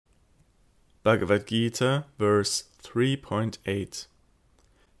Bhagavad Gita, verse 3.8.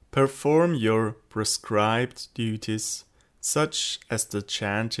 Perform your prescribed duties, such as the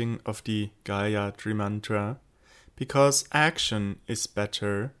chanting of the Gayatri mantra, because action is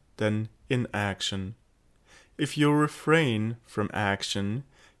better than inaction. If you refrain from action,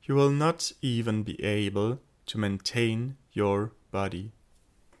 you will not even be able to maintain your body.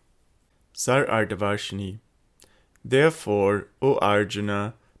 Sarartha-varshini. Therefore, O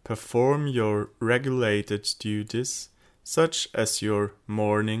Arjuna, perform your regulated duties, such as your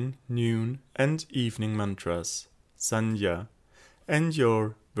morning, noon, and evening mantras, sandhya, and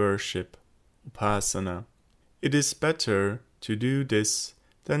your worship, upasana. It is better to do this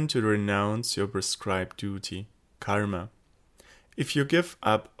than to renounce your prescribed duty, karma. If you give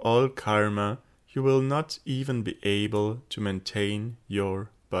up all karma, you will not even be able to maintain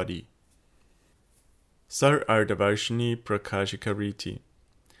your body. Sarartha-varshini prakashikariti.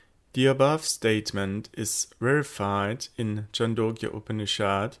 The above statement is verified in Chandogya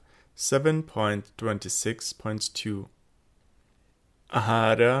Upanishad 7.26.2.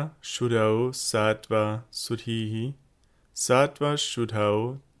 Ahara shuddhau sattva suddhihi, sattva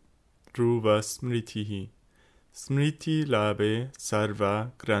shuddhau dhruva smritihi, smriti labhe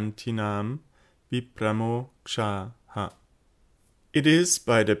sarva grantinam vipramo kshaha. It is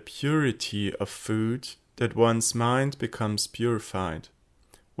by the purity of food that one's mind becomes purified.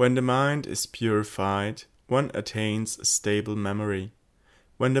 When the mind is purified, one attains a stable memory.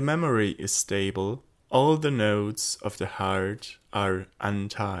 When the memory is stable, all the nodes of the heart are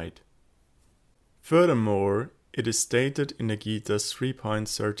untied. Furthermore, it is stated in the Gita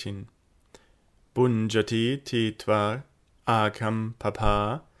 3.13, Bunjati te tva akam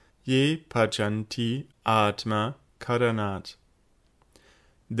papa ye pajanti atma karanat.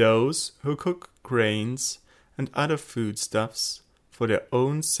 Those who cook grains and other foodstuffs for their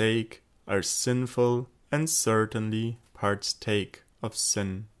own sake are sinful and certainly partake of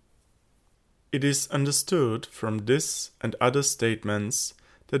sin. It is understood from this and other statements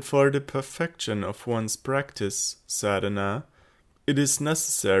that for the perfection of one's practice, sadhana, it is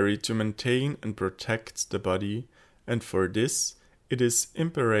necessary to maintain and protect the body, and for this it is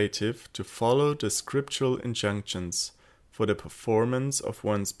imperative to follow the scriptural injunctions for the performance of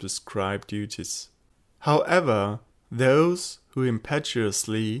one's prescribed duties. However, those who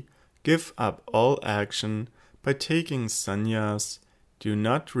impetuously give up all action by taking sannyas do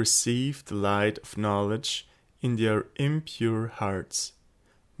not receive the light of knowledge in their impure hearts.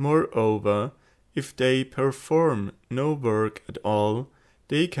 Moreover, if they perform no work at all,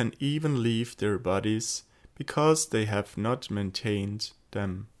 they can even leave their bodies because they have not maintained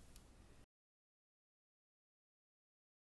them.